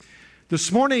This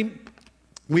morning,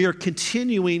 we are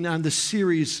continuing on the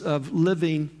series of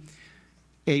living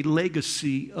a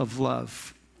legacy of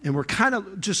love. And we're kind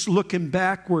of just looking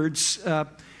backwards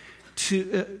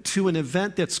to an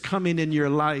event that's coming in your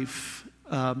life.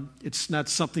 It's not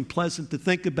something pleasant to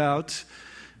think about,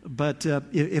 but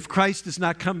if Christ does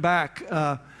not come back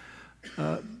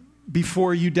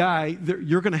before you die,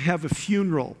 you're going to have a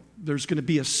funeral. There's going to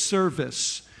be a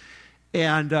service,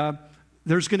 and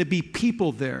there's going to be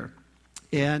people there.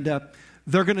 And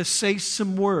they're going to say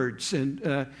some words,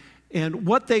 and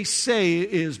what they say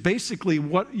is basically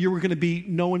what you're going to be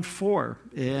known for.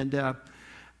 And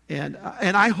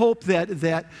I hope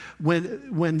that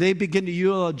when they begin to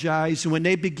eulogize, and when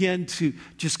they begin to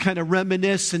just kind of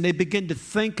reminisce, and they begin to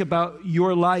think about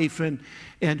your life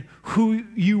and who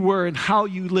you were and how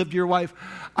you lived your life,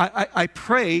 I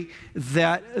pray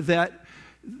that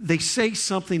they say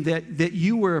something that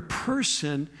you were a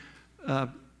person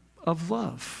of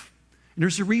love. And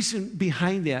there's a reason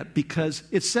behind that, because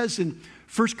it says in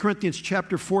 1 Corinthians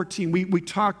chapter 14, we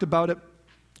talked about it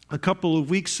a couple of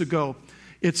weeks ago.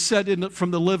 It said from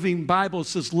the Living Bible, it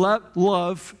says, let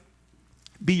love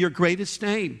be your greatest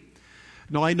aim.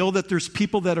 Now, I know that there's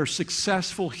people that are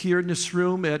successful here in this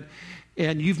room,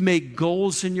 and you've made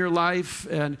goals in your life,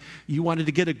 and you wanted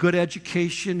to get a good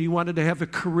education, you wanted to have a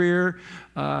career,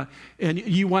 and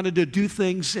you wanted to do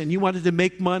things, and you wanted to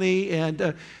make money,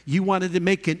 and you wanted to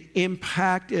make an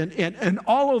impact, and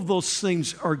all of those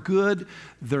things are good.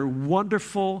 They're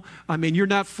wonderful. I mean, you're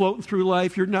not floating through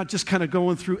life. You're not just kind of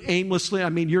going through aimlessly. I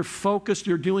mean, you're focused.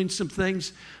 You're doing some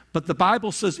things. But the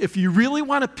Bible says if you really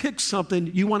want to pick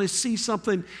something, you want to see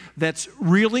something that's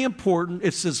really important,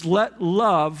 it says let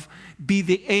love be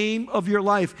the aim of your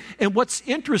life. And what's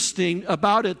interesting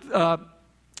about it,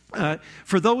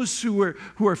 for those who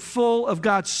are full of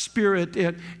God's Spirit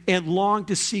and long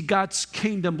to see God's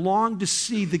kingdom, long to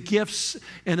see the gifts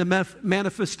and the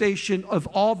manifestation of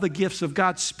all the gifts of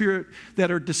God's Spirit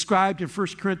that are described in 1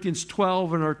 Corinthians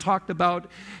 12 and are talked about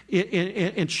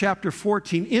in chapter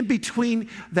 14. In between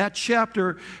that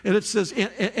chapter, and it says,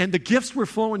 and the gifts were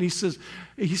flowing, he says,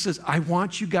 I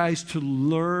want you guys to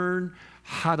learn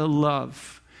how to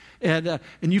love. And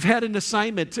you've had an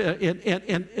assignment,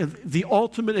 and the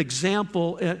ultimate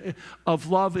example of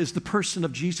love is the person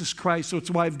of Jesus Christ. So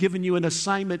it's why I've given you an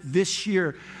assignment this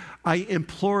year. I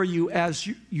implore you as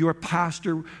your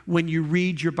pastor, when you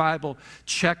read your Bible,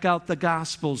 check out the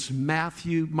Gospels,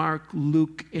 Matthew, Mark,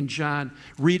 Luke, and John.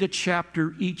 Read a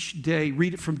chapter each day.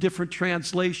 Read it from different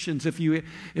translations if you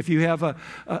have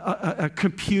a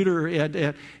computer,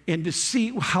 and to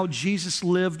see how Jesus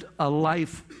lived a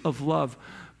life of love.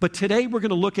 But today we're going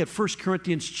to look at 1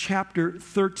 Corinthians chapter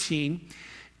 13,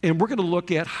 and we're going to look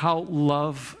at how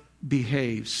love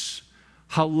behaves,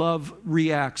 how love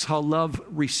reacts, how love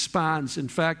responds. In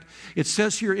fact, it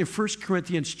says here in 1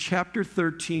 Corinthians chapter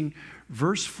 13,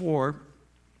 verse 4,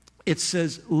 it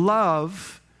says,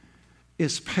 love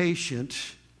is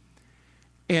patient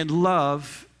and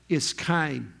love is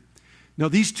kind. Now,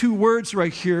 these two words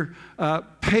right here,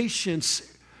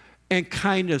 patience and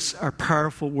kindness, are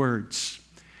powerful words.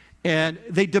 And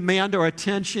they demand our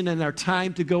attention and our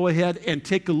time to go ahead and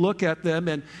take a look at them.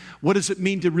 And what does it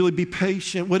mean to really be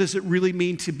patient? What does it really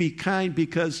mean to be kind?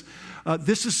 Because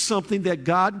this is something that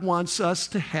God wants us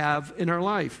to have in our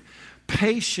life.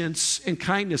 Patience and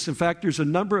kindness. In fact, there's a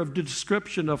number of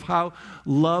description of how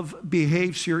love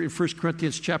behaves here in 1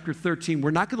 Corinthians chapter 13. We're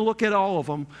not going to look at all of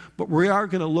them, but we are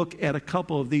going to look at a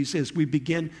couple of these as we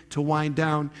begin to wind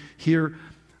down here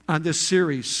on this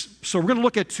series. So we're going to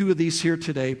look at two of these here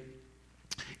today.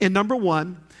 And number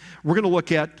one, we're going to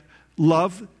look at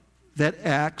love that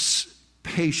acts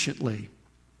patiently.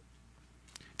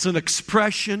 It's an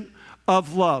expression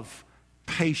of love.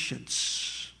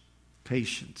 Patience.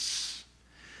 Patience.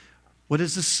 What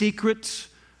is the secret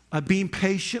of being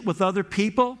patient with other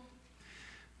people?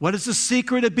 What is the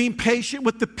secret of being patient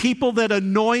with the people that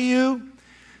annoy you?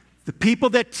 The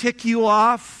people that tick you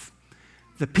off?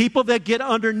 The people that get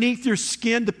underneath your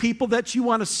skin? The people that you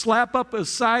want to slap up the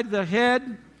side of the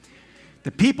head? The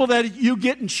people that you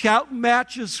get in shouting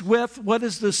matches with? What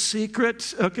is the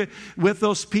secret, with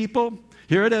those people?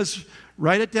 Here it is.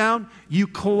 Write it down. You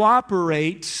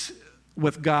cooperate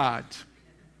with God.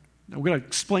 Now we're going to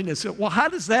explain this. Well,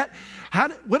 what does that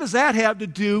have to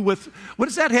do with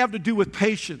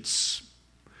patience?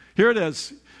 Here it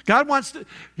is. God wants to,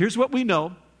 here's what we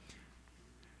know.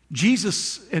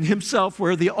 Jesus and himself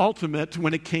were the ultimate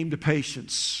when it came to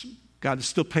patience. God is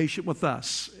still patient with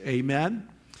us. Amen.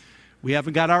 We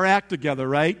haven't got our act together,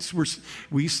 right?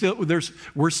 We're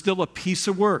still a piece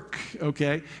of work,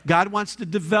 okay? God wants to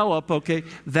develop, okay,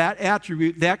 that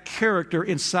attribute, that character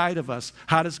inside of us.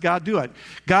 How does God do it?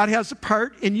 God has a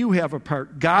part and you have a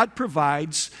part. God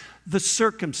provides the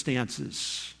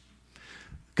circumstances.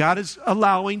 God is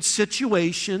allowing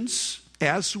situations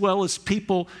as well as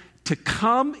people to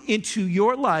come into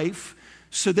your life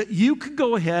so that you can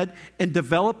go ahead and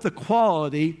develop the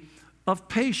quality of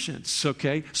patience,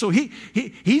 okay? So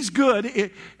he's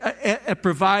good at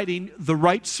providing the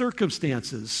right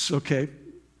circumstances, okay?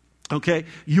 Okay?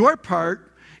 Your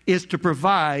part is to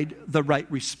provide the right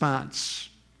response,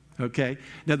 okay?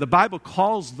 Now, the Bible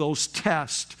calls those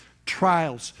tests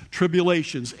trials,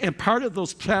 tribulations. And part of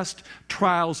those tests,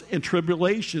 trials, and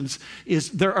tribulations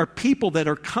is there are people that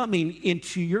are coming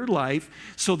into your life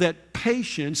so that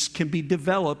patience can be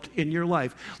developed in your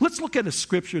life. Let's look at a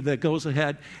scripture that goes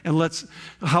ahead and let's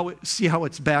see how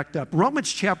it's backed up.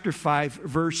 Romans chapter 5,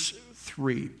 verse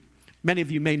 3. Many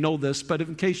of you may know this, but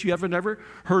in case you haven't ever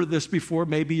heard of this before,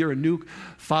 maybe you're a new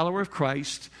follower of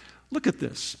Christ, look at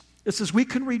this. It says, we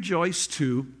can rejoice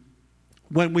too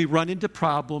when we run into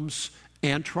problems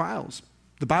and trials.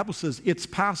 The Bible says it's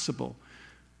possible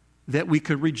that we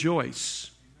can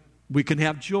rejoice. We can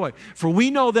have joy. For we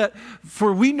know that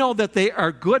they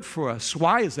are good for us.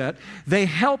 Why is that? They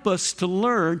help us to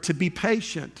learn to be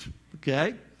patient.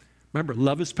 Okay? Remember,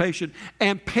 love is patient.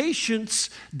 And patience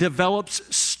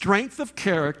develops strength of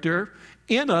character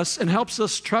in us and helps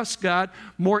us trust God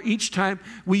more each time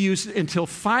we use it until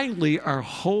finally our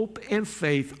hope and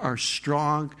faith are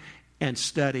strong and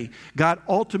steady. God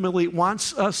ultimately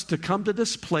wants us to come to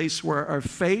this place where our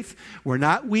faith, we're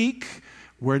not weak,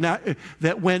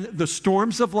 that when the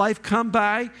storms of life come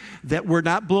by, that we're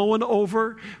not blowing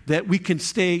over, that we can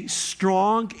stay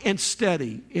strong and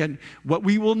steady. And what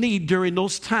we will need during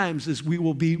those times is we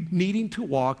will be needing to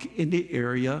walk in the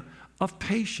area of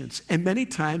patience. And many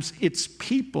times it's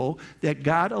people that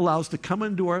God allows to come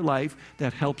into our life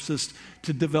that helps us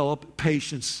to develop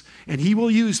patience. And He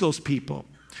will use those people.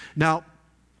 Now,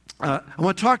 I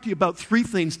want to talk to you about three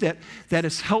things that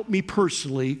has helped me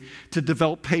personally to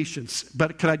develop patience.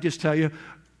 But can I just tell you,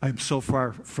 I'm so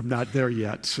far from not there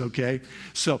yet, okay?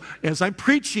 So as I'm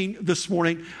preaching this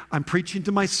morning, I'm preaching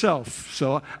to myself.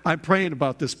 So I'm praying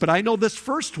about this. But I know this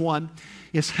first one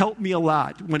has helped me a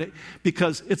lot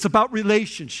because it's about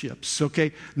relationships,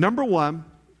 okay? Number one,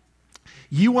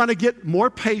 you want to get more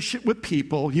patient with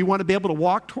people. You want to be able to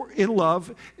walk in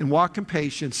love and walk in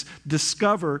patience.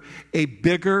 Discover a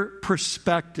bigger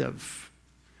perspective.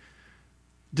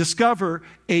 Discover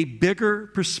a bigger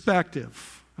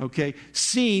perspective, okay?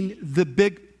 Seeing the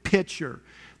big picture.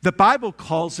 The Bible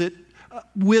calls it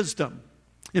wisdom.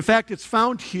 In fact, it's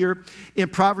found here in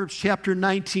Proverbs chapter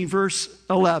 19, verse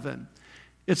 11.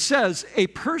 It says, a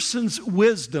person's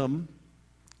wisdom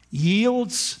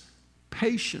yields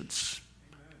patience.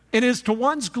 It is to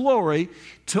one's glory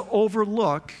to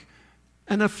overlook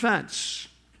an offense.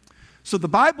 So the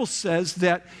Bible says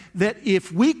that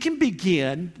if we can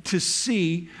begin to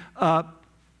see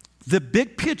the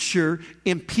big picture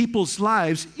in people's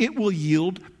lives, it will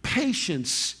yield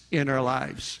patience in our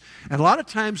lives. And a lot of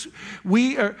times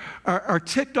we are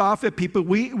ticked off at people.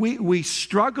 We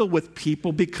struggle with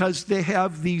people because they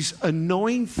have these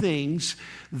annoying things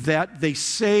that they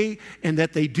say and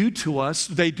that they do to us.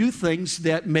 They do things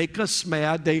that make us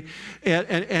mad.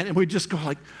 And we just go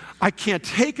like, I can't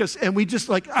take us. And we just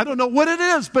like, I don't know what it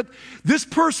is, but this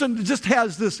person just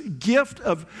has this gift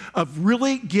of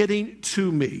really getting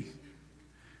to me.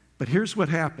 But here's what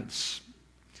happens.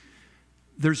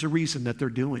 There's a reason that they're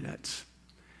doing it.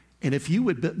 And if you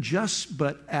would just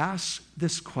ask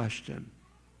this question,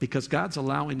 because God's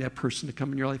allowing that person to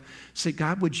come in your life, say,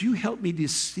 God, would you help me to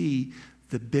see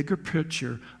the bigger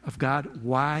picture of God,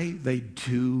 why they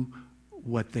do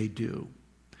what they do?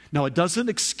 Now, it doesn't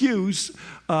excuse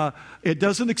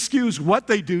what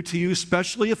they do to you,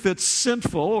 especially if it's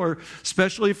sinful or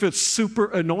especially if it's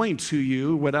super annoying to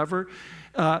you, whatever.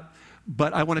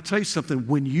 But I want to tell you something.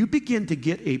 When you begin to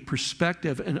get a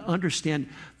perspective and understand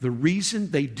the reason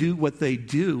they do what they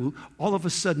do, all of a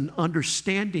sudden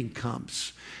understanding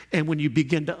comes. And when you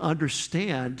begin to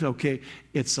understand, okay,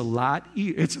 it's a lot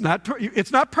it's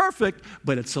not perfect,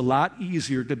 but it's a lot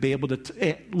easier to be able to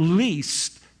at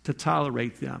least to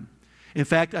tolerate them. In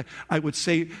fact, I would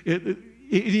say it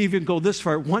even go this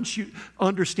far. Once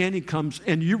understanding comes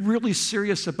and you're really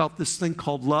serious about this thing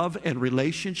called love and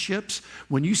relationships,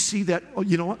 when you see that, oh,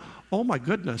 you know what? oh my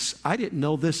goodness, I didn't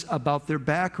know this about their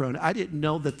background. I didn't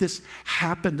know that this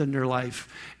happened in their life.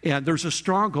 And there's a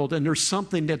stronghold and there's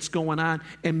something that's going on.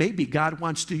 And maybe God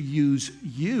wants to use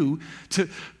you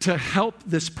to help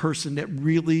this person that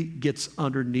really gets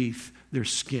underneath their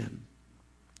skin.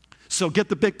 So get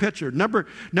the big picture. Number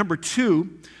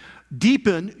two,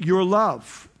 deepen your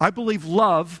love. I believe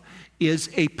love is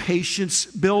a patience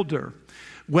builder.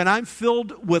 When I'm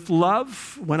filled with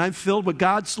love, when I'm filled with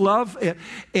God's love,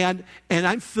 and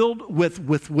I'm filled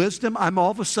with wisdom, I'm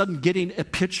all of a sudden getting a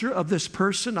picture of this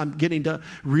person. I'm getting to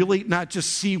really not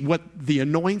just see what the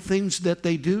annoying things that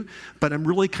they do, but I'm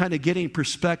really kind of getting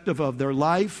perspective of their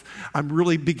life. I'm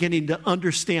really beginning to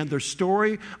understand their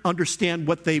story, understand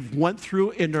what they've went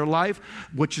through in their life,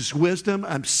 which is wisdom.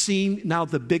 I'm seeing now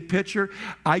the big picture.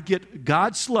 I get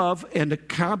God's love and the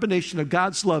combination of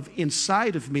God's love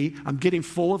inside of me. I'm getting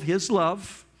full of his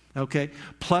love, okay,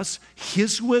 plus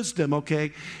his wisdom,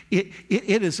 okay. It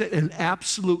is an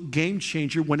absolute game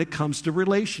changer when it comes to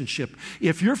relationship.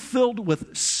 If you're filled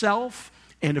with self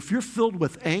and if you're filled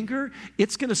with anger,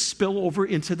 it's going to spill over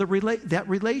into that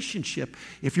relationship.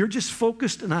 If you're just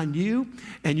focused on you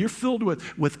and you're filled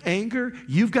with anger,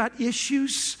 you've got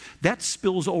issues, that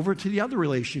spills over to the other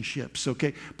relationships,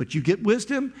 okay? But you get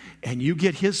wisdom and you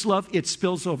get his love, it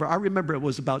spills over. I remember it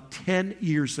was about 10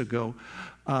 years ago.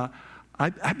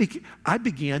 I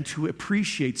began to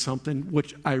appreciate something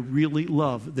which I really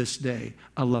love this day.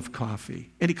 I love coffee.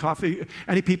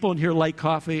 Any people in here like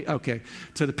coffee? Okay.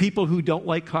 To the people who don't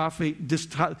like coffee,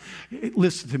 just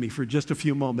listen to me for just a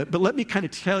few moments. But let me kind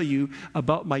of tell you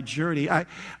about my journey.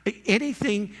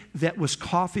 Anything that was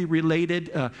coffee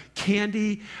related,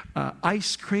 candy,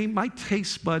 ice cream, my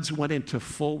taste buds went into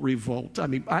full revolt. I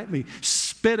mean,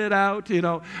 spit it out, you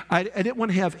know. I didn't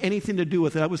want to have anything to do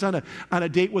with it. I was on a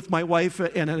date with my wife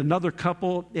and another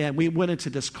couple, and we went into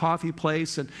this coffee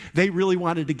place, and they really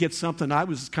wanted to get something. I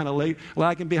was kind of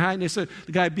lagging behind. They said,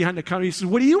 the guy behind the counter, he said,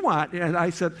 what do you want? And I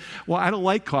said, well, I don't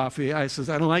like coffee. I says,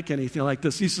 I don't like anything like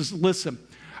this. He says, listen,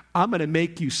 I'm going to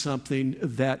make you something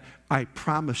that I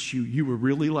promise you will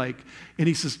really like. And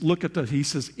he says, look at he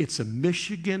says, it's a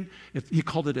Michigan, he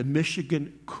called it a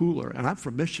Michigan cooler. And I'm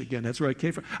from Michigan, that's where I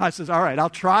came from. I says, all right, I'll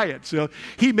try it. So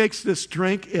he makes this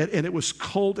drink, and it was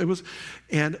cold.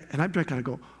 And I'm drinking, I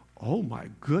go, oh my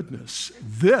goodness,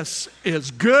 this is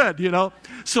good, you know.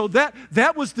 So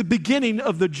that was the beginning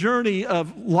of the journey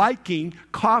of liking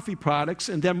coffee products.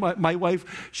 And then my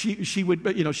wife, she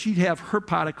would, you know, she'd have her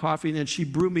pot of coffee, and then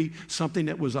she'd brew me something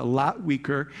that was a lot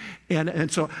weaker.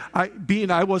 And so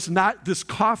I was not this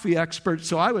coffee expert,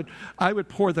 so I would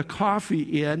pour the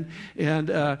coffee in,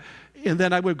 and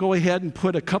then I would go ahead and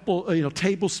put a couple,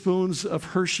 tablespoons of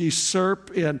Hershey's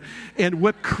syrup and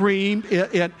whipped cream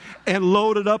and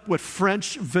load it up with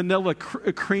French vanilla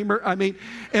creamer. I mean,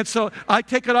 and so I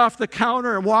take it off the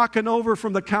counter and walking over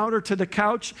from the counter to the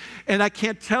couch, and I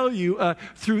can't tell you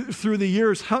through the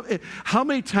years how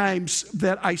many times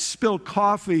that I spilled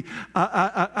coffee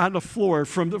on the floor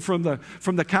from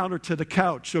the counter to the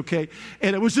couch. Okay,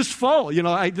 and it was just full. You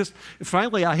know,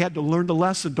 finally I had to learn the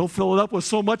lesson: don't fill it up with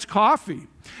so much coffee.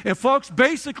 And folks,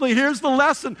 basically, here's the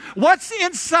lesson. What's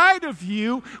inside of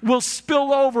you will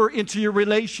spill over into your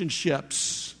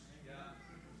relationships.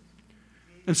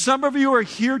 And some of you are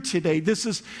here today. This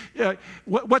is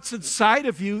what's inside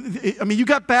of you. I mean, you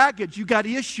got baggage. You got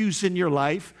issues in your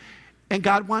life. And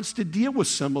God wants to deal with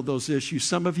some of those issues.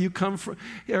 Some of you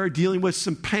are dealing with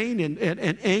some pain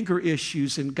and anger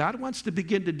issues, and God wants to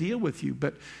begin to deal with you.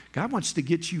 But God wants to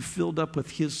get you filled up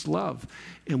with his love.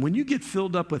 And when you get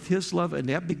filled up with his love and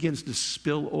that begins to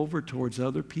spill over towards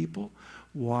other people,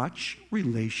 watch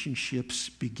relationships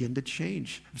begin to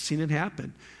change. I've seen it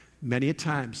happen. Many a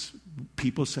times,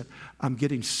 people said, I'm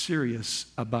getting serious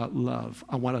about love.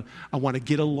 I want to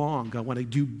get along. I want to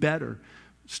do better.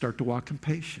 Start to walk in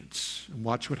patience and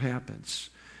watch what happens.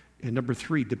 And number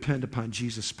 3, depend upon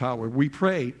Jesus' power. We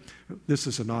pray, this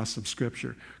is an awesome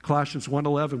scripture, Colossians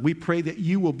 1:11, we pray that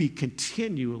you will be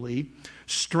continually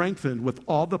strengthened with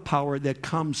all the power that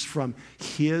comes from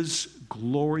his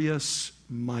glorious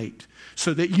might,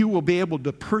 so that you will be able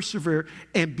to persevere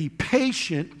and be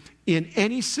patient in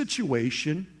any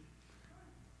situation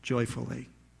joyfully.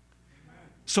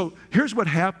 So here's what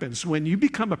happens when you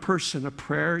become a person of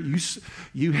prayer.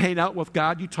 You hang out with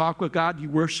God, you talk with God, you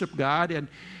worship God,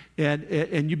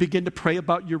 and you begin to pray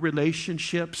about your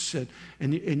relationships,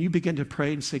 and you begin to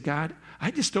pray and say, God, I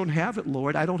just don't have it,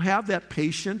 Lord. I don't have that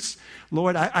patience.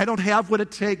 Lord, I don't have what it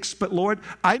takes. But Lord,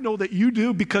 I know that you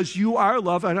do because you are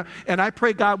love. And I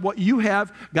pray, God, what you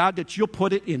have, God, that you'll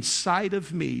put it inside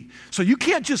of me. So you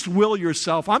can't just will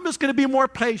yourself. I'm just going to be more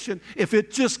patient if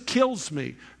it just kills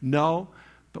me. No.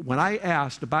 But when I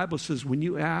ask, the Bible says, when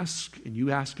you ask and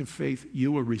you ask in faith,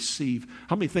 you will receive.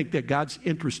 How many think that God's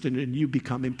interested in you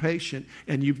becoming patient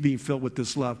and you being filled with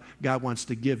this love? God wants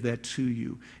to give that to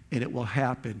you, and it will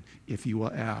happen if you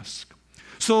will ask.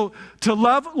 So to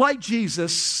love like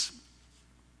Jesus,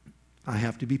 I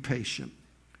have to be patient.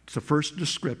 It's the first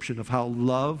description of how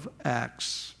love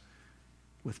acts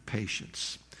with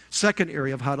patience. Second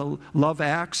area of how to love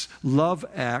acts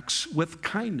with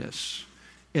kindness.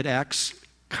 It acts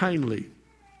kindly.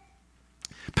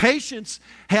 Patience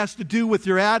has to do with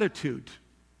your attitude.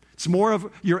 It's more of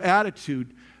your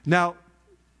attitude. Now,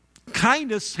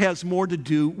 kindness has more to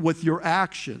do with your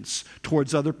actions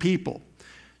towards other people.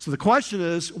 So the question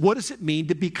is, what does it mean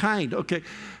to be kind? Okay,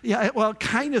 yeah, well,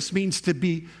 kindness means to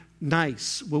be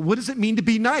nice. Well, what does it mean to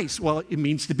be nice? Well, it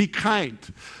means to be kind.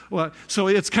 Well, so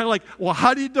it's kind of like, well,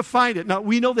 how do you define it? Now,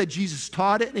 we know that Jesus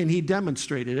taught it and he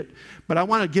demonstrated it, but I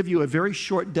want to give you a very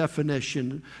short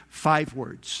definition, 5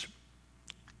 words.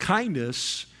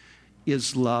 Kindness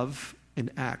is love in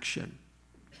action.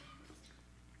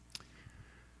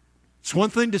 It's one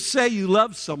thing to say you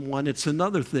love someone, it's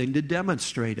another thing to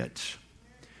demonstrate it.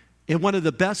 And one of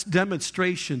the best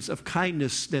demonstrations of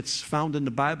kindness that's found in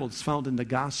the Bible is found in the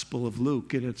Gospel of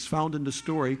Luke, and it's found in the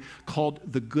story called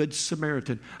the Good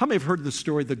Samaritan. How many have heard the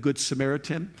story, the Good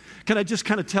Samaritan? Can I just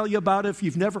kind of tell you about it if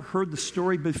you've never heard the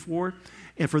story before?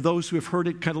 And for those who have heard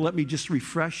it, kind of let me just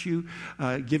refresh you,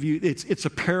 it's a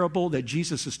parable that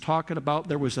Jesus is talking about.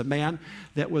 There was a man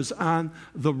that was on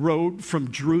the road from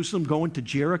Jerusalem going to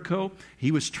Jericho.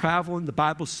 He was traveling. The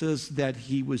Bible says that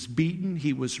he was beaten,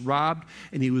 he was robbed,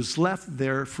 and he was left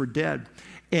there for dead.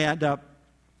 And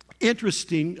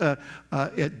interesting,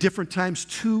 at different times,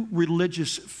 2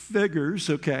 religious figures,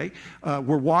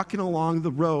 were walking along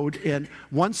the road, and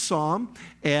one saw him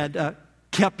and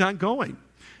kept on going.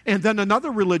 And then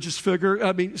another religious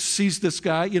figure, sees this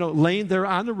guy, laying there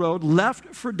on the road,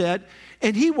 left for dead,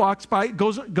 and he walks by,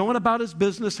 going about his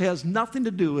business, has nothing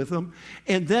to do with him.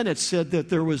 And then it said that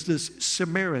there was this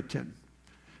Samaritan,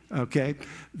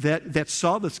 that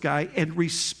saw this guy and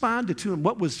responded to him.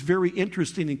 What was very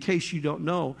interesting, in case you don't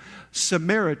know,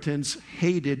 Samaritans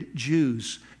hated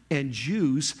Jews. And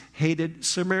Jews hated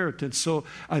Samaritans. So,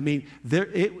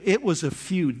 it was a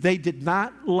feud. They did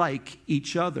not like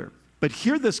each other. But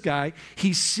here this guy,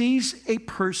 he sees a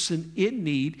person in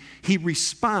need, he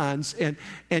responds, and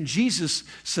Jesus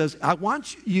says, I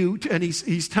want you to, and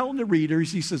he's telling the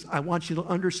readers, he says, I want you to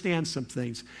understand some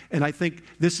things. And I think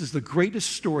this is the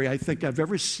greatest story I think I've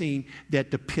ever seen that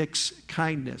depicts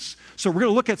kindness. So we're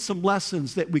going to look at some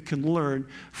lessons that we can learn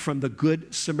from the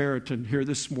Good Samaritan here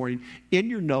this morning. In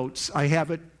your notes, I have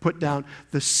it put down,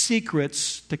 the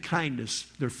secrets to kindness.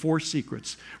 There are 4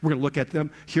 secrets. We're going to look at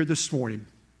them here this morning.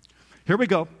 Here we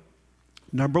go.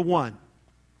 Number 1,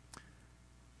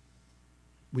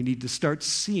 we need to start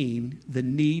seeing the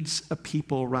needs of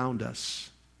people around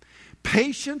us.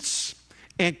 Patience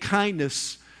and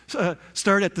kindness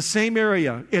start at the same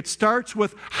area. It starts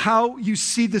with how you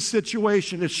see the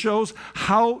situation. It shows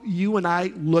how you and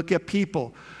I look at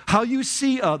people, how you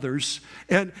see others.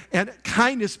 And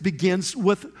kindness begins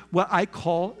with what I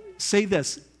call, say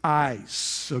this,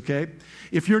 eyes, okay?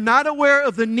 If you're not aware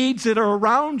of the needs that are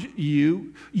around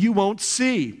you, you won't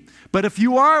see. But if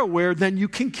you are aware, then you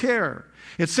can care.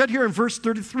 It said here in verse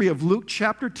 33 of Luke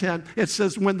chapter 10, it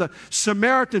says, when the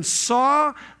Samaritan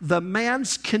saw the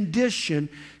man's condition,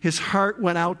 his heart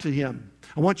went out to him.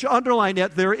 I want you to underline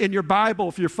that there in your Bible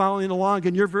if you're following along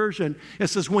in your version. It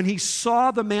says, when he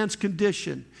saw the man's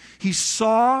condition, he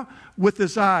saw with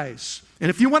his eyes. And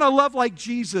if you want to love like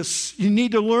Jesus, you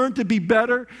need to learn to be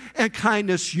better and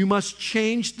kindness. You must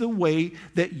change the way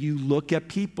that you look at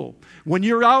people. When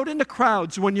you're out in the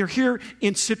crowds, when you're here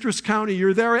in Citrus County,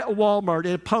 you're there at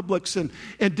Walmart, at Publix,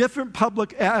 and different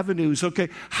public avenues,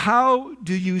 how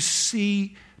do you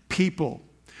see people?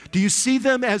 Do you see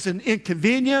them as an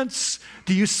inconvenience?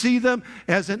 Do you see them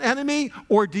as an enemy?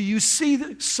 Or do you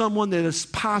see someone that is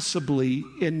possibly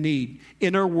in need?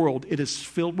 In our world, it is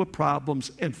filled with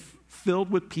problems and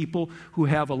filled with people who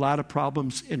have a lot of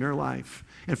problems in their life.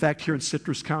 In fact, here in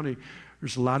Citrus County,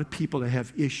 there's a lot of people that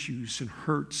have issues and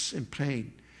hurts and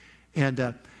pain.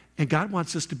 And God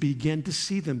wants us to begin to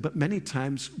see them, but many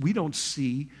times we don't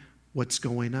see what's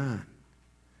going on.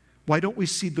 Why don't we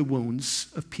see the wounds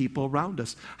of people around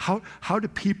us? How do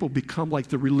people become like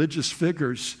the religious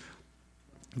figures?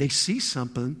 They see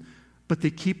something, but they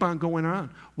keep on going on.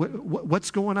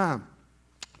 What's going on?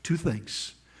 Two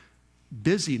things: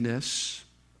 busyness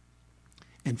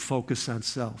and focus on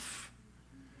self.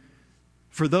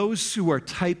 For those who are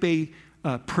type A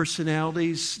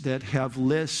personalities that have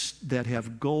lists, that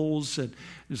have goals, and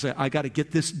say, I got to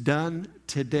get this done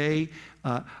today.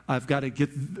 I've got to get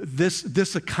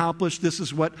this accomplished. This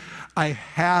is what I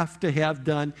have to have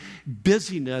done.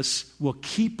 Busyness will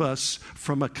keep us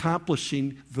from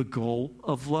accomplishing the goal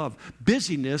of love.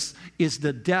 Busyness is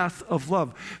the death of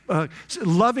love.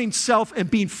 Loving self and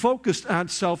being focused on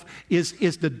self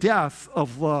is the death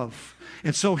of love.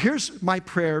 And so here's my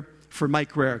prayer for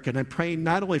Mike Rarick, and I'm praying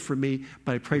not only for me,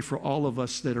 but I pray for all of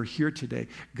us that are here today.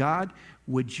 God,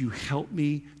 would you help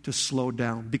me to slow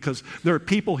down? Because there are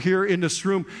people here in this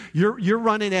room, you're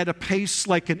running at a pace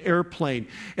like an airplane.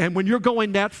 And when you're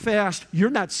going that fast, you're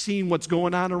not seeing what's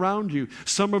going on around you.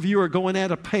 Some of you are going at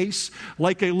a pace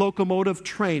like a locomotive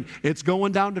train. It's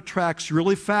going down the tracks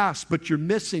really fast, but you're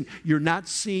not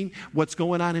seeing what's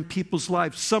going on in people's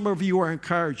lives. Some of you are in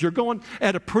cars. You're going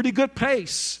at a pretty good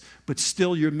pace, but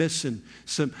still you're missing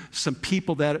some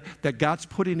people that God's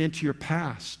putting into your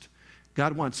past.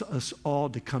 God wants us all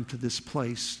to come to this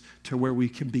place to where we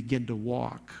can begin to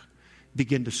walk,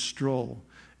 begin to stroll.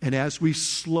 And as we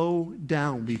slow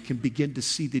down, we can begin to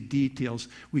see the details.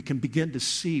 We can begin to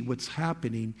see what's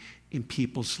happening in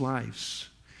people's lives.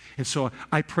 And so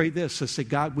I pray this. I say,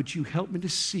 God, would you help me to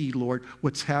see, Lord,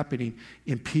 what's happening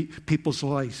in people's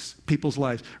lives?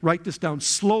 Write this down.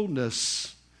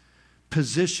 Slowness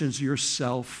positions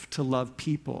yourself to love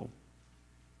people.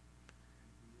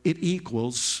 It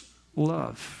equals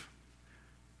love.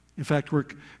 In fact,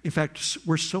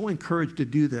 we're so encouraged to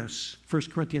do this. 1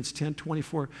 Corinthians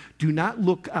 10:24. Do not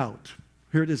look out.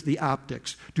 Here it is, the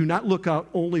optics. Do not look out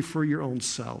only for your own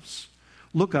selves.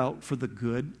 Look out for the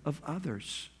good of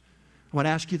others. I want to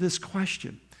ask you this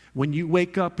question. When you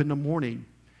wake up in the morning,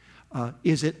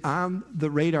 is it on the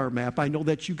radar map? I know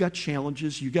that you got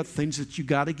challenges, you got things that you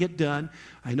got to get done.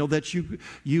 I know that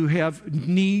you have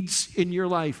needs in your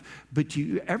life, but do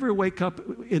you ever wake up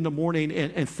in the morning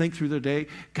and think through the day,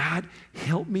 God,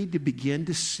 help me to begin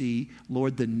to see,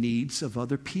 Lord, the needs of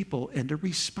other people and to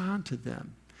respond to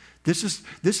them? This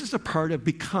is a part of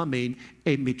becoming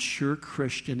a mature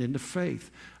Christian in the faith.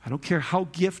 I don't care how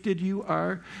gifted you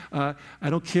are. I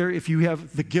don't care if you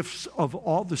have the gifts of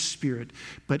all the Spirit.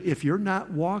 But if you're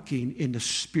not walking in the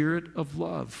Spirit of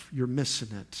love, you're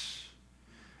missing it.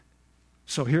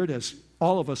 So here it is.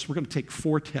 All of us, we're going to take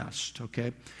 4 tests,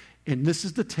 okay? And this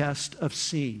is the test of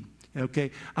seeing, okay?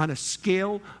 On a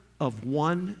scale of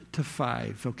 1 to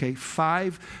 5, okay?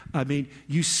 5, I mean,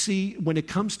 you see, when it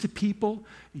comes to people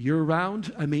you're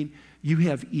around, I mean, you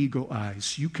have eagle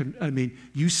eyes.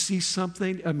 You see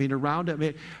something,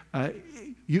 around,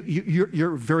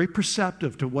 you're very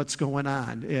perceptive to what's going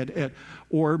on.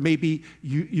 Or maybe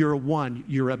you're a 1,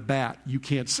 you're a bat. You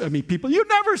can't, people, you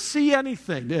never see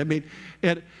anything.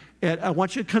 And I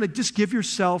want you to kind of just give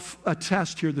yourself a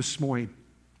test here this morning.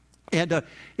 And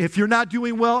if you're not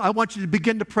doing well, I want you to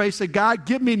begin to pray. Say, God,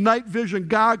 give me night vision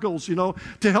goggles,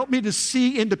 to help me to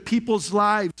see into people's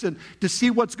lives and to see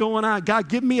what's going on. God,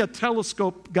 give me a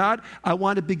telescope. God, I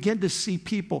want to begin to see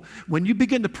people. When you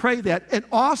begin to pray that, and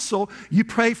also you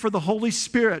pray for the Holy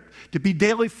Spirit to be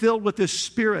daily filled with His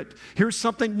Spirit. Here's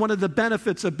something, one of the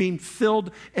benefits of being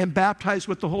filled and baptized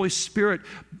with the Holy Spirit.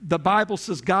 The Bible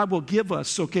says God will give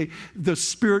us, the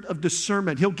spirit of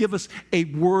discernment. He'll give us a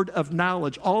word of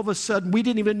knowledge. All of a sudden, we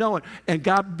didn't even know it. And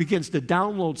God begins to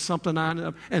download something on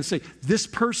them and say, this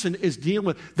person is dealing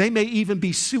with, they may even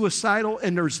be suicidal,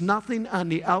 and there's nothing on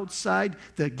the outside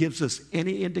that gives us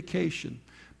any indication.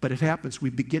 But it happens. We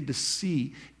begin to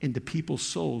see into people's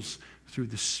souls through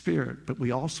the Spirit, but we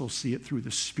also see it through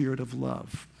the Spirit of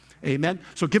love. Amen?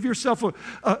 So give yourself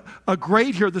a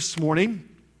grade here this morning.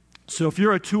 So if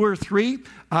you're a 2 or 3,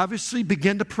 obviously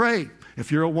begin to pray.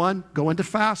 If you're a 1, go into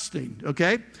fasting,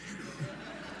 okay?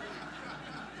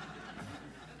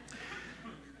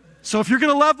 So if you're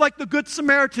going to love like the Good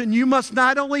Samaritan, you must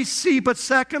not only see, but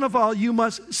second of all, you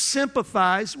must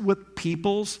sympathize with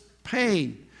people's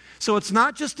pain. So it's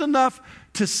not just enough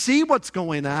to see what's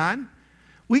going on.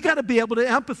 We got to be able to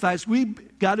empathize. We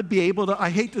got to be able to, I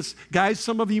hate this, guys,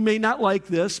 some of you may not like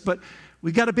this, but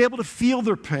we got to be able to feel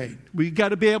their pain. We got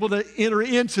to be able to enter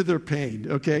into their pain,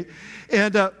 okay?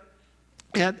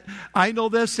 And I know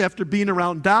this after being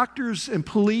around doctors and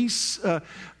police.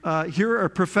 Here are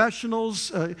professionals,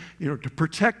 to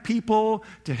protect people,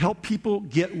 to help people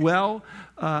get well.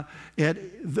 And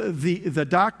the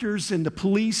doctors and the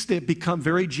police, they become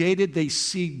very jaded. They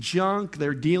see junk.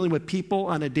 They're dealing with people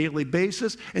on a daily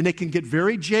basis, and they can get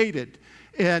very jaded.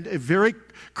 and very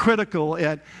critical.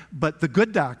 But the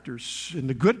good doctors and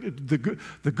the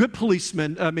good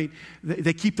policemen, I mean,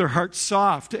 they keep their hearts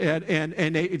soft, and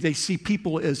they see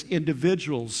people as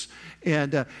individuals,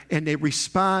 and they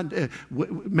respond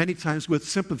many times with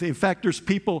sympathy. In fact, there's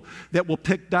people that will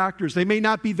pick doctors. They may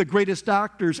not be the greatest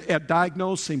doctors at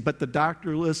diagnosing, but the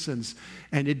doctor listens,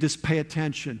 and they just pay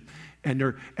attention, and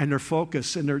their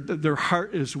focus and their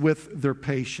heart is with their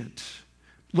patient.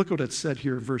 Look what it said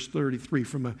here in verse 33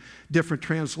 from a different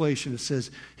translation. It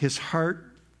says, his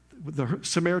heart, the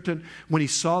Samaritan, when he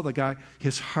saw the guy,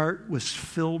 his heart was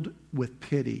filled with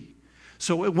pity.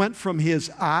 So it went from his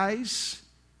eyes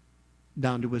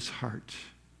down to his heart.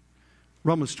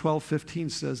 Romans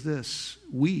 12:15 says this,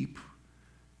 weep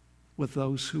with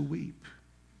those who weep.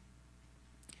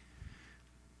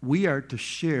 We are to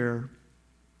share,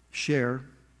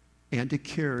 and to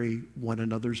carry one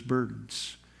another's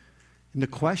burdens. And the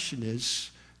question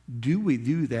is, do we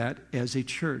do that as a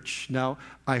church? Now,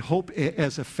 I hope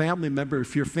as a family member,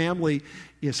 if your family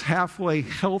is halfway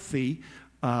healthy,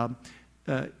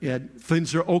 and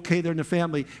things are okay there in the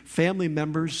family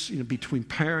members, between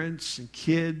parents and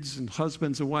kids and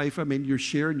husbands and wife, I mean, you're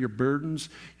sharing your burdens,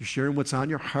 you're sharing what's on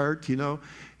your heart,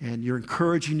 and you're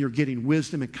encouraging, you're getting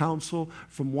wisdom and counsel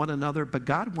from one another. But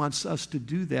God wants us to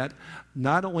do that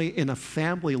not only in a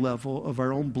family level of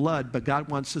our own blood, but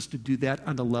God wants us to do that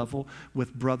on a level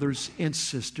with brothers and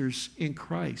sisters in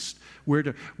Christ. We're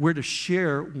to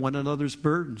share one another's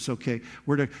burdens, okay?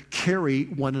 We're to carry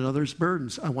one another's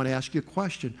burdens. I want to ask you a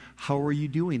question. How are you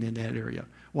doing in that area?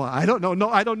 Well, I don't know. No,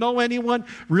 I don't know anyone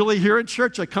really here in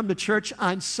church. I come to church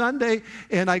on Sunday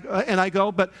and I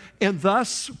go, and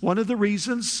thus one of the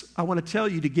reasons I want to tell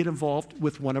you to get involved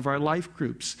with one of our life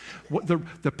groups.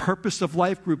 The purpose of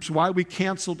life groups, why we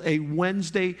canceled a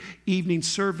Wednesday evening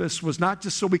service, was not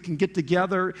just so we can get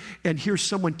together and hear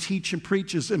someone teach and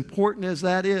preach, as important as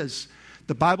that is.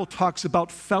 The Bible talks about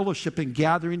fellowship and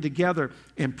gathering together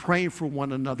and praying for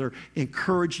one another,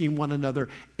 encouraging one another,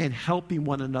 and helping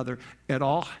one another. It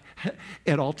all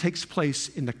takes place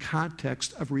in the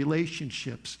context of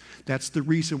relationships. That's the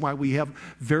reason why we have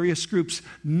various groups,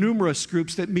 numerous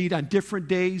groups that meet on different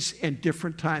days and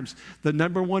different times. The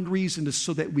number one reason is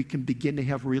so that we can begin to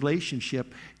have a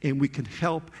relationship and we can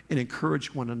help and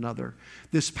encourage one another.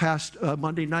 This past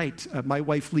Monday night, my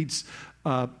wife leads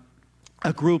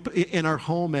a group in our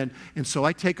home, and so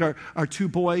I take our two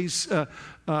boys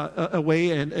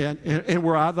away, and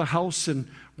we're out of the house, and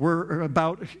we're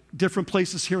about different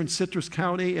places here in Citrus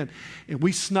County, and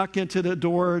we snuck into the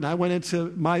door, and I went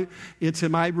into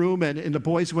my room, and the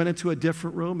boys went into a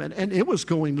different room, and it was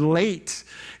going late,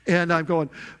 and I'm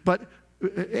going, but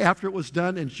after it was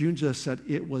done, and June just said,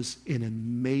 it was an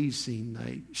amazing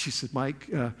night. She said,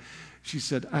 Mike, she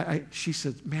said,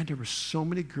 man, there were so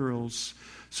many girls,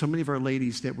 so many of our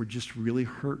ladies that were just really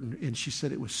hurting. And she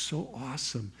said it was so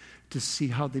awesome to see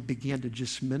how they began to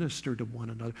just minister to one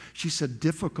another. She said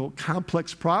difficult,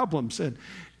 complex problems. And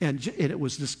it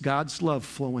was just God's love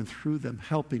flowing through them,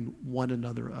 helping one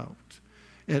another out.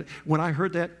 And when I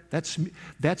heard that,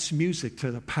 that's music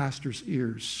to the pastor's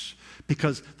ears.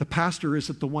 Because the pastor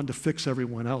isn't the one to fix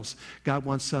everyone else. God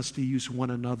wants us to use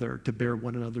one another to bear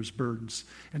one another's burdens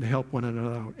and to help one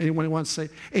another out. Anyone want to say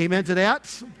amen to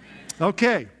that?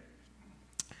 Okay.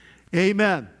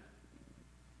 Amen.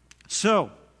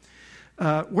 So,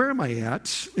 where am I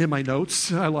at in my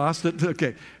notes? I lost it.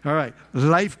 Okay. All right.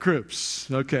 Life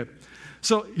groups. Okay.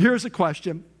 So here's a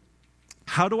question.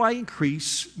 How do I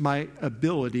increase my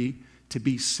ability to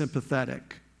be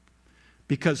sympathetic?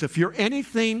 Because if you're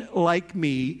anything like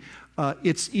me,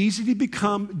 it's easy to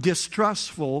become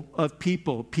distrustful of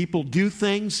people. People do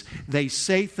things, they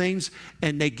say things,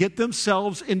 and they get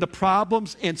themselves into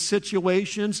problems and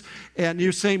situations. And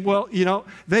you're saying, well,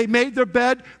 they made their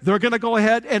bed, they're going to go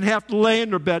ahead and have to lay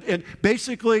in their bed. And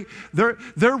basically, they're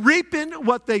reaping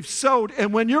what they've sowed.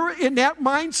 And when you're in that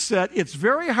mindset, it's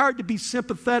very hard to be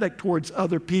sympathetic towards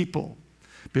other people.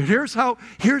 But here's how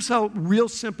real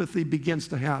sympathy begins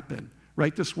to happen.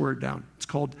 Write this word down. It's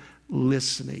called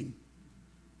listening.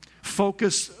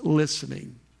 Focused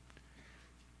listening.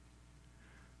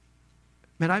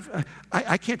 Man,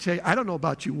 I can't tell you, I don't know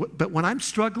about you, but when I'm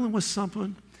struggling with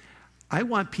something, I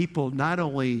want people not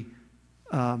only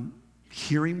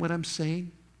hearing what I'm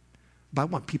saying, but I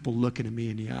want people looking at me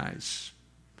in the eyes.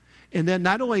 And then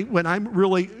not only when I'm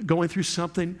really going through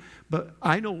something, but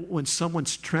I know when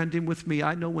someone's trending with me,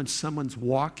 I know when someone's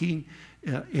walking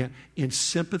in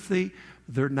sympathy,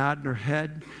 they're nodding their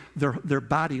head, their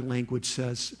body language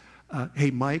says,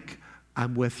 hey, Mike,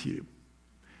 I'm with you.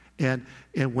 And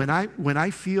when I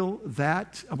feel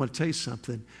that, I'm going to tell you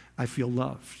something, I feel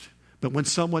loved. But when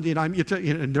someone,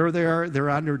 and they're there,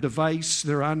 they're on their device,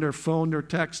 they're on their phone, they're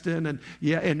texting,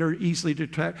 and they're easily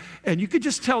detected. And you could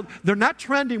just tell they're not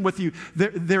trending with you.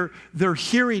 They're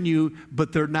hearing you,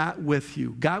 but they're not with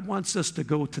you. God wants us to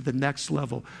go to the next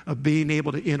level of being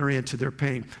able to enter into their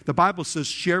pain. The Bible says,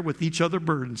 share with each other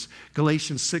burdens,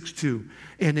 Galatians 6:2.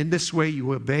 And in this way,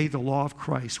 you obey the law of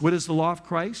Christ. What is the law of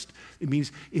Christ? It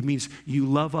means you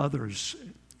love others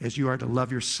as you are to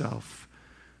love yourself.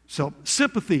 So,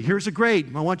 sympathy, here's a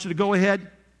grade. I want you to go ahead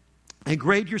and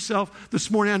grade yourself this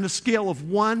morning on a scale of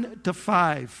 1 to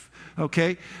 5.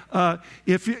 Okay?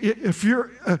 If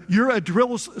you're a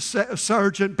drill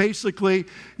sergeant, basically,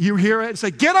 you hear it and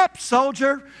say, get up,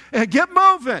 soldier, and get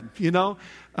moving, you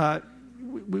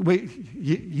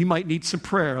might need some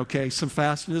prayer, okay, some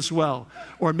fasting as well.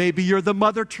 Or maybe you're the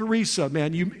Mother Teresa,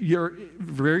 man. You're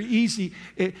very easy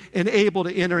and able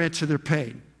to enter into their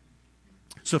pain.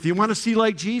 So if you want to see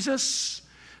like Jesus,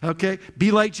 okay, be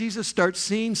like Jesus, start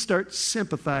seeing, start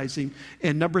sympathizing.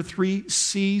 And number 3,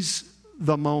 seize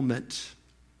the moment.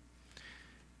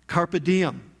 Carpe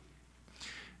diem.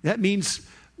 That means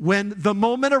when the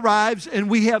moment arrives and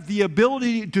we have the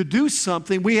ability to do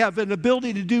something, we have an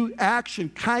ability to do action,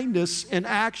 kindness and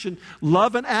action,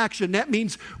 love and action. That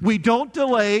means we don't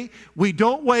delay, we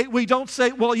don't wait, we don't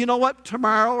say, well, you know what,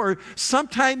 tomorrow or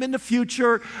sometime in the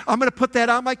future, I'm going to put that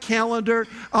on my calendar.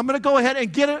 I'm going to go ahead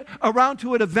and get around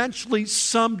to it eventually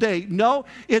someday. No,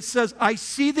 it says, I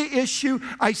see the issue,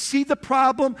 I see the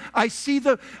problem, I see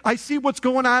what's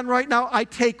going on right now. I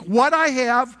take what I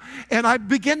have and I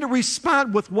begin to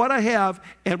respond with what I have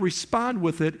and respond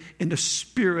with it in the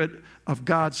spirit of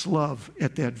God's love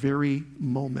at that very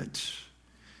moment.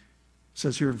 It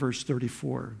says here in verse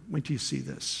 34, wait till you see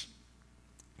this.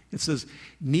 It says,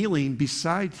 kneeling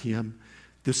beside him,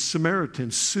 the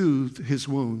Samaritan soothed his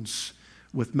wounds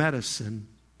with medicine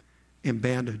and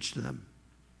bandaged them.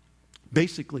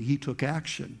 Basically, he took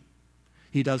action.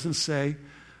 He doesn't say,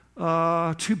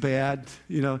 too bad,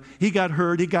 he got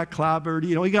hurt, he got clobbered,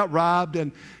 he got robbed,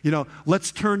 and,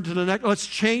 let's turn to the next, let's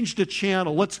change the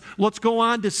channel, let's go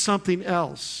on to something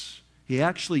else. He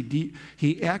actually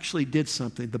did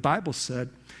something. The Bible said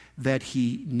that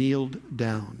he kneeled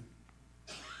down.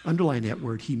 Underline that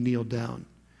word, he kneeled down.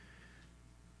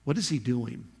 What is he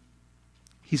doing?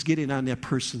 He's getting on that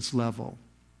person's level.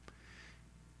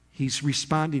 He's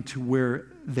responding to where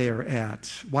they're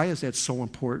at. Why is that so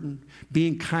important?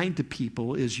 Being kind to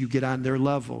people is you get on their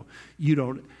level. You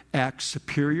don't act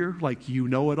superior like you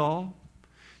know it all.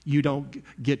 You don't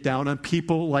get down on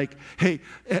people like, hey,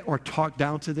 or talk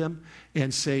down to them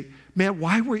and say, man,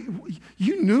 why were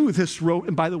you knew this road,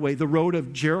 and by the way, the road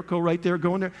of Jericho right there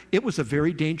going there, it was a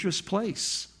very dangerous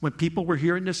place. When people were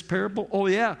hearing this parable, oh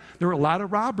yeah, there were a lot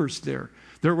of robbers there.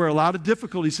 There were a lot of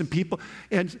difficulties and people,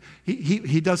 and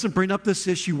he doesn't bring up this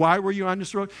issue. Why were you on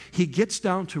this road? He gets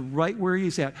down to right where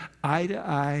he's at, eye to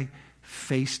eye,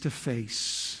 face to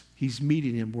face. He's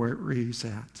meeting him where he's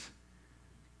at.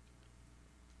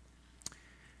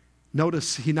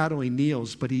 Notice he not only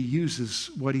kneels, but he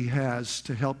uses what he has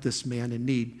to help this man in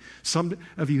need. Some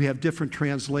of you have different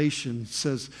translations. It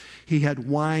says he had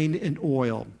wine and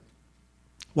oil.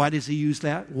 Why does he use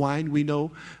that? Wine, we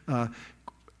know,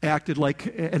 acted like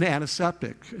an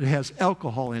antiseptic. It has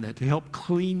alcohol in it to help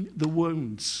clean the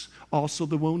wounds. Also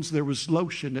the wounds, there was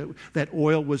lotion. That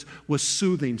oil was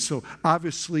soothing. So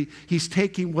obviously he's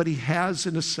taking what he has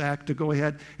in a sack to go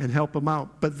ahead and help him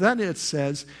out. But then it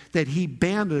says that he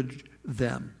bandaged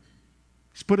them.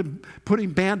 He's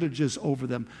putting bandages over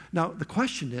them. Now the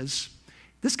question is,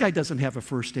 this guy doesn't have a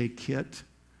first aid kit.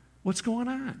 What's going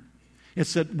on? It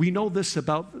said, we know this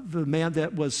about the man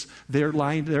that was there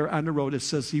lying there on the road. It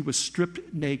says he was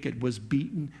stripped naked, was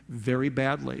beaten very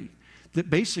badly. That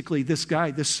basically this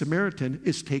guy, this Samaritan,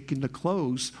 is taking the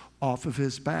clothes off of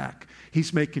his back.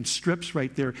 He's making strips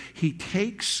right there. He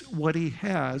takes what he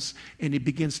has and he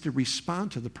begins to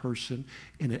respond to the person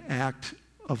in an act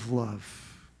of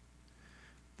love.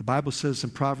 The Bible says in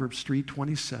Proverbs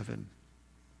 3:27,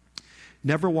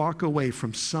 never walk away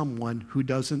from someone who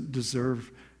doesn't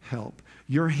deserve help.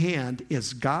 Your hand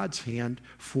is God's hand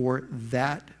for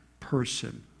that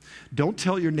person. Don't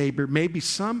tell your neighbor, maybe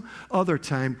some other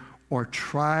time, or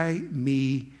try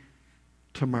me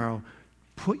tomorrow.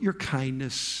 Put your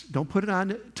kindness, don't put it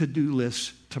on a to-do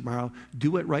list tomorrow.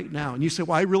 Do it right now. And you say,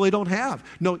 well, I really don't have.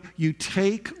 No, you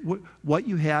take what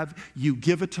you have, you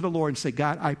give it to the Lord and say,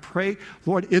 God, I pray,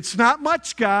 Lord, it's not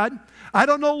much, God. I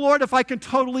don't know, Lord, if I can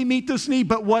totally meet this need,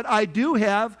 but what I do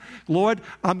have, Lord,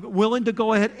 I'm willing to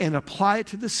go ahead and apply it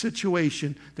to the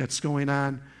situation that's going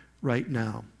on right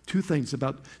now. 2 things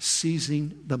about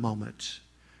seizing the moment.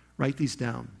 Write these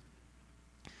down.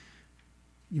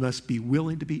 you must be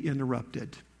willing to be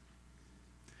interrupted.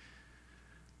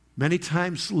 Many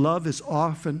times, love is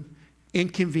often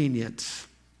inconvenient,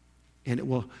 and it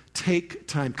will take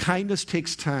time. Kindness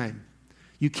takes time.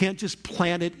 You can't just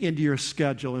plan it into your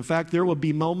schedule. In fact, there will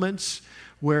be moments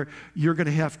where you're going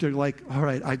to have to all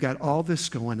right, I've got all this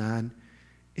going on,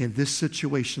 and this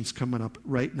situation's coming up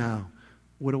right now.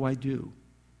 What do I do?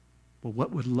 Well,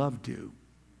 what would love do?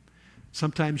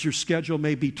 Sometimes your schedule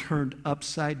may be turned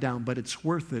upside down, but it's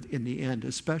worth it in the end,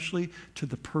 especially to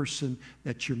the person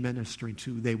that you're ministering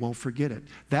to. They won't forget it.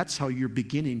 That's how you're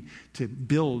beginning to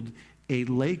build a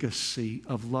legacy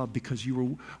of love, because you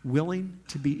were willing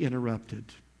to be interrupted.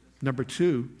 Number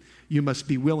 2, you must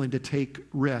be willing to take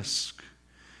risk.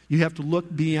 You have to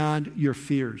look beyond your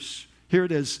fears. Here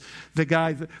it is, the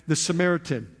guy, the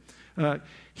Samaritan.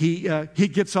 He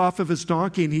gets off of his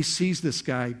donkey and he sees this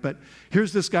guy. But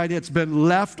here's this guy that's been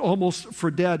left almost for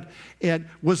dead. And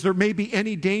was there maybe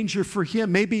any danger for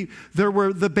him? Maybe there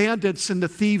were the bandits and the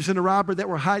thieves and the robber that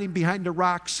were hiding behind the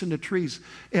rocks and the trees.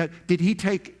 Did he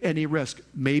take any risk?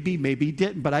 Maybe he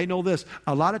didn't. But I know this.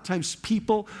 A lot of times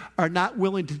people are not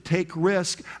willing to take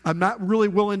risk. I'm not really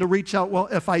willing to reach out. Well,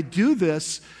 if I do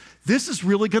this, this is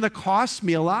really going to cost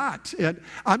me a lot. And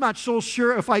I'm not so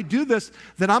sure if I do this,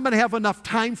 that I'm going to have enough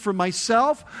time for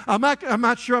myself. I'm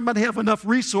not sure I'm going to have enough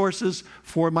resources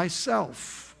for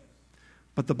myself.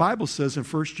 But the Bible says in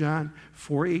 1 John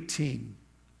 4:18,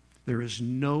 there is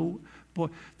no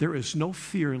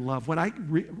fear in love. When I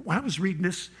was reading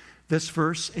this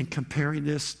verse and comparing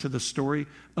this to the story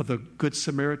of the Good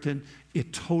Samaritan,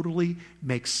 it totally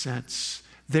makes sense.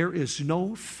 There is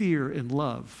no fear in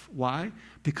love. Why?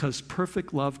 Because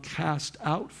perfect love casts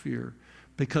out fear.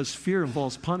 Because fear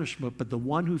involves punishment, but the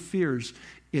one who fears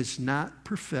is not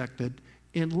perfected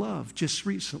in love. Just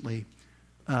recently,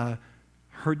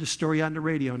 heard the story on the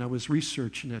radio, and I was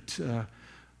researching it.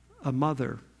 A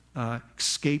mother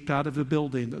escaped out of the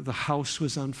building. The house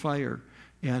was on fire,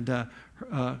 and her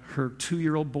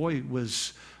 2-year-old boy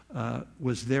was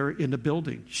there in the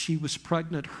building. She was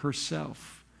pregnant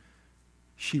herself.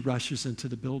 She rushes into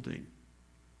the building.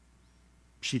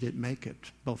 She didn't make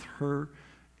it. Both her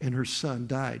and her son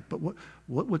died. But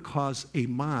what would cause a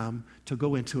mom to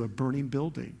go into a burning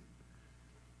building?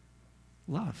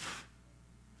 Love.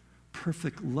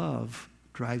 Perfect love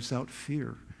drives out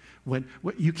fear.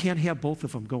 You can't have both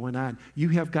of them going on. You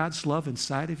have God's love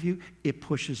inside of you, it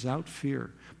pushes out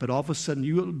fear. But all of a sudden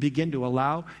you begin to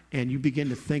allow and you begin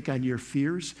to think on your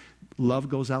fears. Love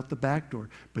goes out the back door.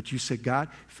 But you say, God,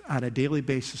 on a daily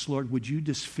basis, Lord, would you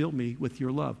just fill me with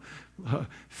your love?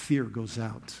 Fear goes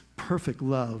out. Perfect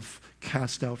love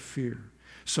casts out fear.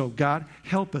 So God,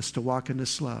 help us to walk in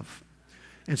this love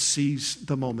and seize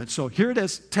the moment. So here it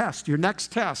is, test, your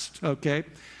next test, okay?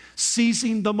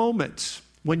 Seizing the moment.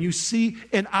 When you see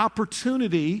an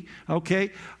opportunity,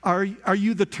 okay, are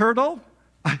you the turtle?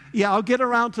 Yeah, I'll get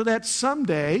around to that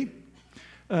someday.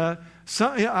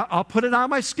 I'll put it on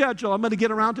my schedule. I'm going to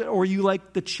get around to it. Or are you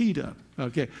like the cheetah?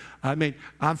 Okay, I mean,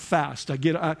 I'm fast.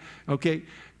 Okay,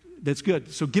 that's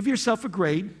good. So give yourself a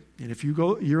grade. And if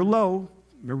you're low,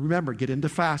 remember, get into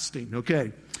fasting.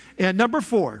 Okay. And number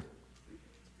 4,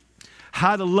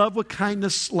 how to love with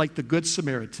kindness like the Good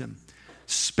Samaritan.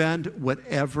 Spend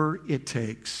whatever it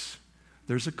takes.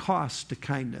 There's a cost to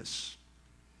kindness.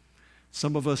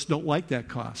 Some of us don't like that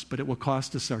cost, but it will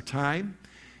cost us our time.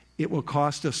 It will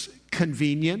cost us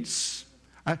convenience.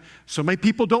 So many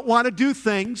people don't want to do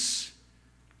things.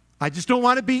 I just don't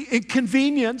want to be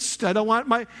inconvenienced. I don't want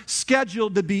my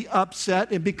schedule to be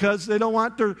upset, and because they don't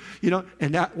want their,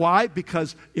 and that, why?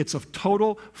 Because it's a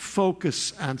total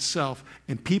focus on self.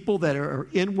 And people that are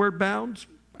inward bound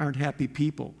aren't happy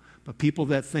people. But people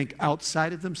that think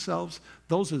outside of themselves,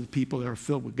 those are the people that are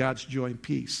filled with God's joy and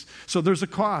peace. So there's a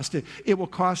cost. It will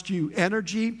cost you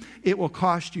energy. It will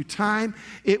cost you time.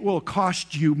 It will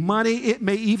cost you money. It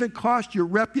may even cost your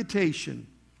reputation.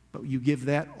 But you give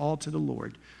that all to the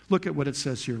Lord. Look at what it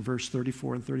says here in verse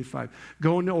 34 and 35.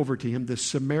 Going over to him, the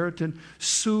Samaritan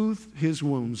soothed his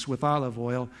wounds with olive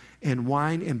oil and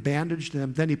wine and bandaged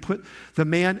them. Then he put the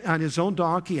man on his own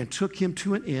donkey and took him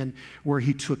to an inn where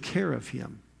he took care of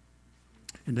him.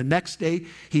 And the next day,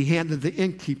 he handed the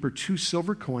innkeeper 2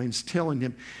 silver coins, telling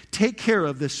him, take care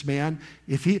of this man.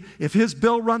 If his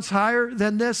bill runs higher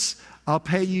than this, I'll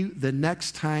pay you the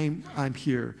next time I'm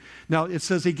here. Now, it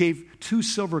says he gave 2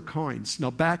 silver coins.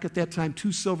 Now, back at that time,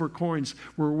 2 silver coins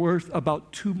were worth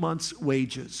about 2 months'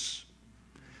 wages.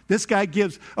 This guy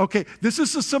gives, okay, this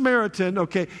is a Samaritan,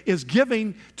 okay, is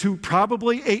giving to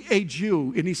probably a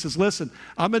Jew. And he says, listen,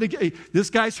 this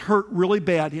guy's hurt really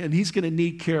bad and he's going to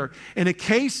need care. And in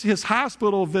case his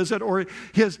hospital visit or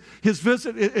his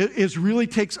visit is really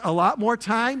takes a lot more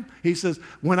time, he says,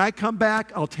 when I come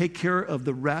back, I'll take care of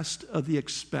the rest of the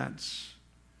expense.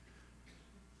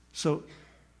 So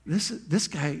this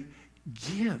guy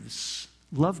gives.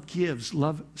 Love gives.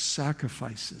 Love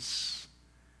sacrifices.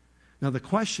 Now, the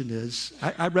question is,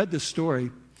 I read this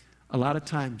story a lot of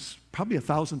times, probably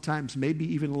 1,000 times,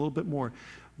 maybe even a little bit more.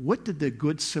 What did the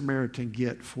Good Samaritan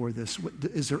get for this?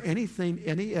 Is there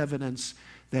any evidence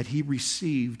that he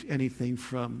received anything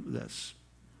from this?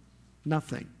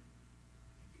 Nothing.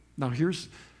 Now, here's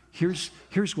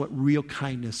what real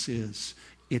kindness is.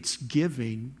 It's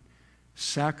giving,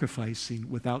 sacrificing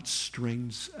without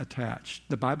strings attached.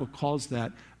 The Bible calls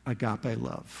that agape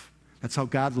love. That's how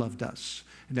God loved us.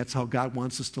 And that's how God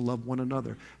wants us to love one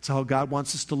another. It's how God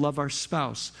wants us to love our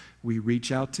spouse. We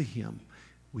reach out to him.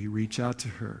 We reach out to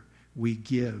her. We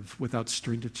give without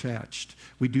string attached.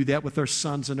 We do that with our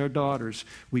sons and our daughters.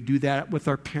 We do that with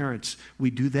our parents. We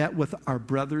do that with our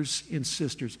brothers and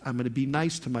sisters. I'm going to be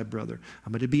nice to my brother.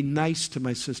 I'm going to be nice to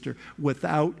my sister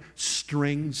without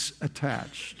strings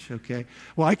attached, okay?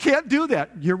 Well, I can't do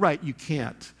that. You're right, you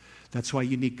can't. That's why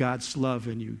you need God's love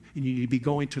in you. And you need to be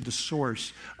going to the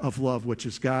source of love, which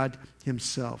is God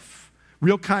himself.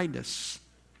 Real kindness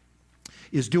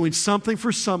is doing something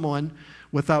for someone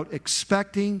without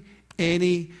expecting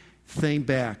anything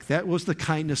back. That was the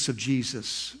kindness of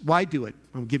Jesus. Why do it?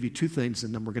 I'm going to give you two things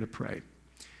and then we're going to pray.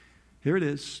 Here it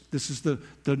is. This is the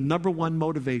number one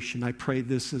motivation. I pray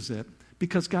this is it.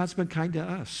 Because God's been kind to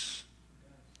us.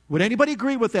 Would anybody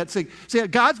agree with that? Say,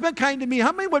 God's been kind to me.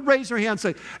 How many would raise their hand and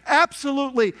say,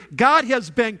 absolutely, God has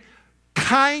been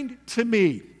kind to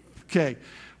me? Okay.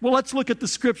 Well, let's look at the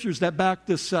scriptures that back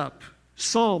this up.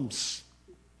 Psalms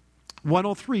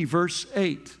 103, verse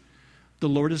 8. The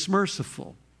Lord is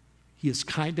merciful. He is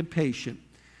kind and patient,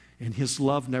 and his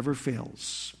love never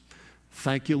fails.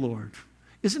 Thank you, Lord.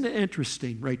 Isn't it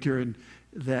interesting right here in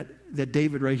that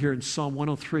David right here in Psalm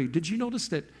 103? Did you notice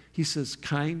that he says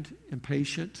kind and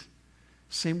patient?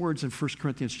 Same words in 1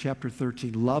 Corinthians chapter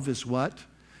 13. Love is what?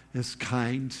 Is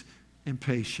kind and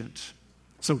patient.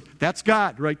 So that's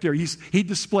God right there. He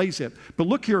displays it. But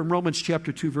look here in Romans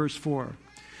chapter 2, verse 4.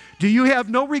 Do you have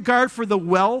no regard for the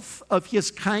wealth of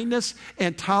his kindness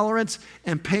and tolerance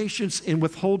and patience in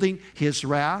withholding his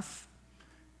wrath?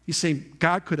 He's saying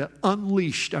God could have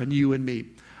unleashed on you and me.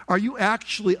 Are you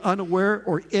actually unaware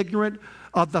or ignorant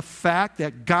of the fact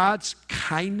that God's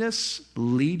kindness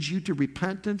leads you to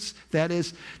repentance? That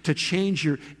is, to change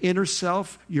your inner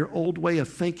self, your old way of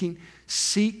thinking.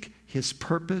 Seek his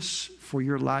purpose for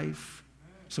your life.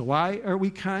 So why are we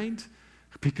kind?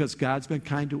 Because God's been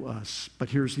kind to us. But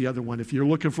here's the other one. If you're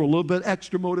looking for a little bit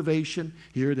extra motivation,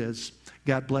 here it is.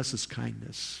 God blesses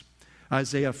kindness.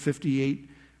 Isaiah 58,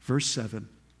 verse 7.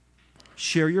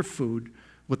 Share your food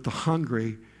with the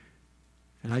hungry.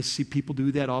 And I see people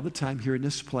do that all the time here in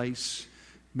this place.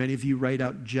 Many of you write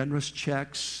out generous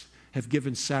checks, have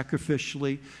given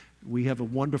sacrificially. We have a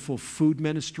wonderful food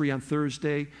ministry on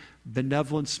Thursday,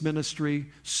 benevolence ministry.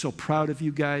 So proud of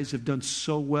you guys, have done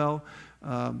so well.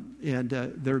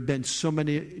 There have been so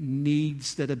many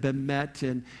needs that have been met,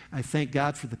 and I thank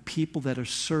God for the people that are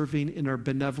serving in our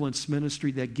benevolence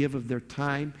ministry that give of their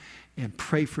time and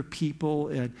pray for people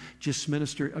and just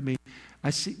minister. I mean, I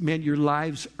see, man, your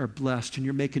lives are blessed and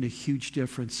you're making a huge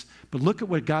difference. But look at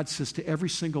what God says to every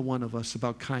single one of us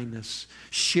about kindness.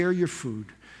 Share your food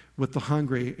with the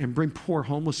hungry and bring poor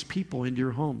homeless people into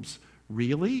your homes.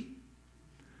 Really?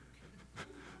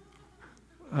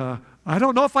 I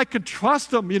don't know if I can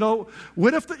trust them,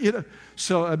 What if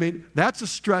So, I mean, that's a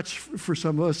stretch for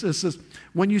some of us. It says,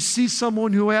 when you see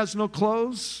someone who has no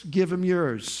clothes, give him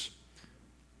yours.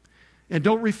 And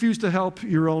don't refuse to help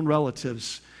your own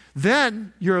relatives.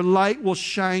 Then your light will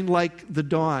shine like the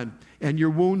dawn, and your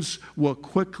wounds will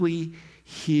quickly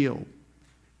heal.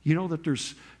 You know that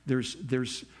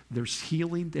there's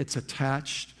healing that's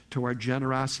attached to our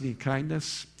generosity and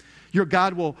kindness. Your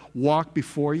God will walk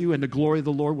before you, and the glory of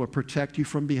the Lord will protect you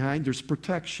from behind. There's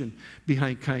protection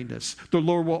behind kindness. The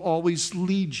Lord will always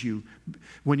lead you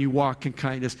when you walk in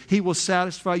kindness. He will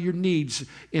satisfy your needs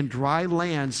in dry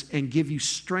lands and give you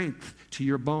strength to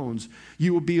your bones.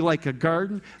 You will be like a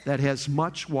garden that has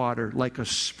much water, like a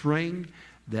spring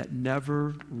that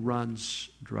never runs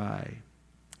dry.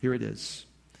 Here it is.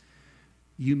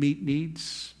 You meet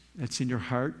needs that's in your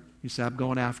heart. You say, I'm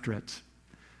going after it.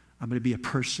 I'm going to be a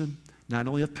person, not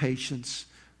only of patience,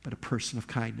 but a person of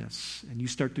kindness. And you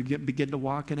start to begin to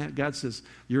walk in that. God says,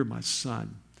 you're my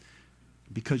son.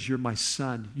 Because you're my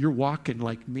son, you're walking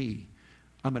like me.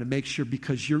 I'm going to make sure,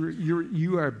 because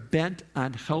you are bent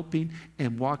on helping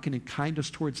and walking in kindness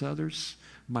towards others,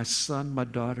 my son, my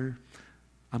daughter,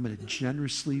 I'm going to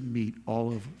generously meet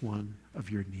all of one of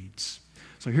your needs.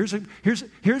 So here's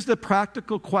the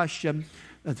practical question.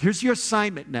 Here's your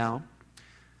assignment now.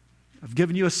 I've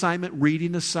given you assignment,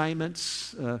 reading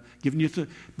assignments,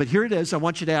 but here it is. I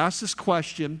want you to ask this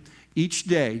question each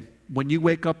day when you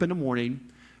wake up in the morning.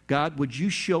 God, would you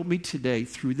show me today,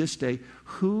 through this day,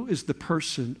 who is the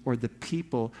person or the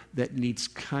people that needs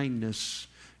kindness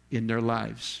in their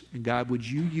lives? And God, would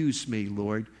you use me,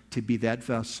 Lord, to be that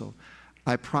vessel?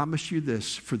 I promise you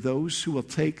this, for those who will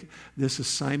take this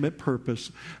assignment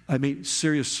purpose, I mean,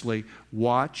 seriously,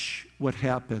 watch what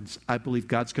happens. I believe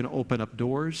God's going to open up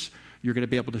doors. You're going to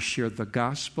be able to share the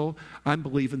gospel. I'm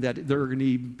believing that there are going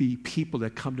to be people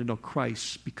that come to know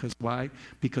Christ. Because why?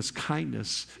 Because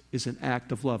kindness is an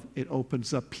act of love. It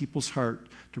opens up people's heart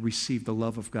to receive the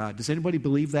love of God. Does anybody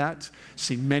believe that?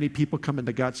 See many people come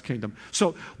into God's kingdom.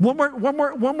 So one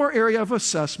more area of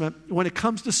assessment when it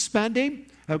comes to spending.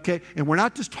 Okay, and we're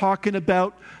not just talking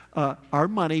about our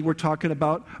money. We're talking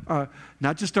about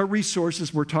not just our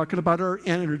resources. We're talking about our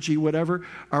energy, whatever.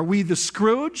 Are we the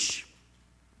Scrooge?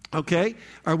 Okay,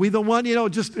 are we the one,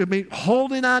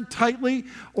 holding on tightly?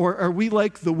 Or are we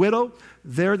like the widow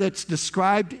there that's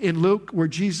described in Luke, where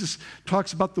Jesus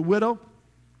talks about the widow?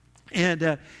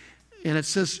 And it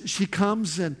says she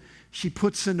comes and she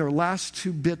puts in her last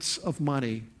 2 bits of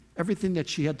money, everything that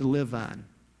she had to live on.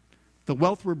 The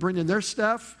wealth were bringing their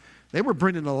stuff. They were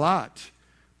bringing a lot.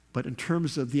 But in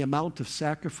terms of the amount of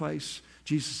sacrifice,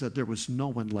 Jesus said there was no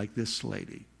one like this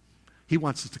lady. He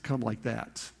wants us to come like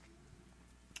that.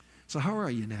 So how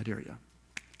are you in that area?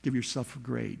 Give yourself a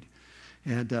grade.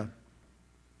 And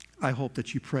I hope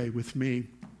that you pray with me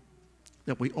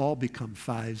that we all become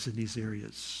 5s in these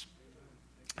areas.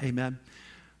 Amen.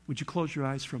 Would you close your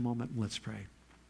eyes for a moment and let's pray.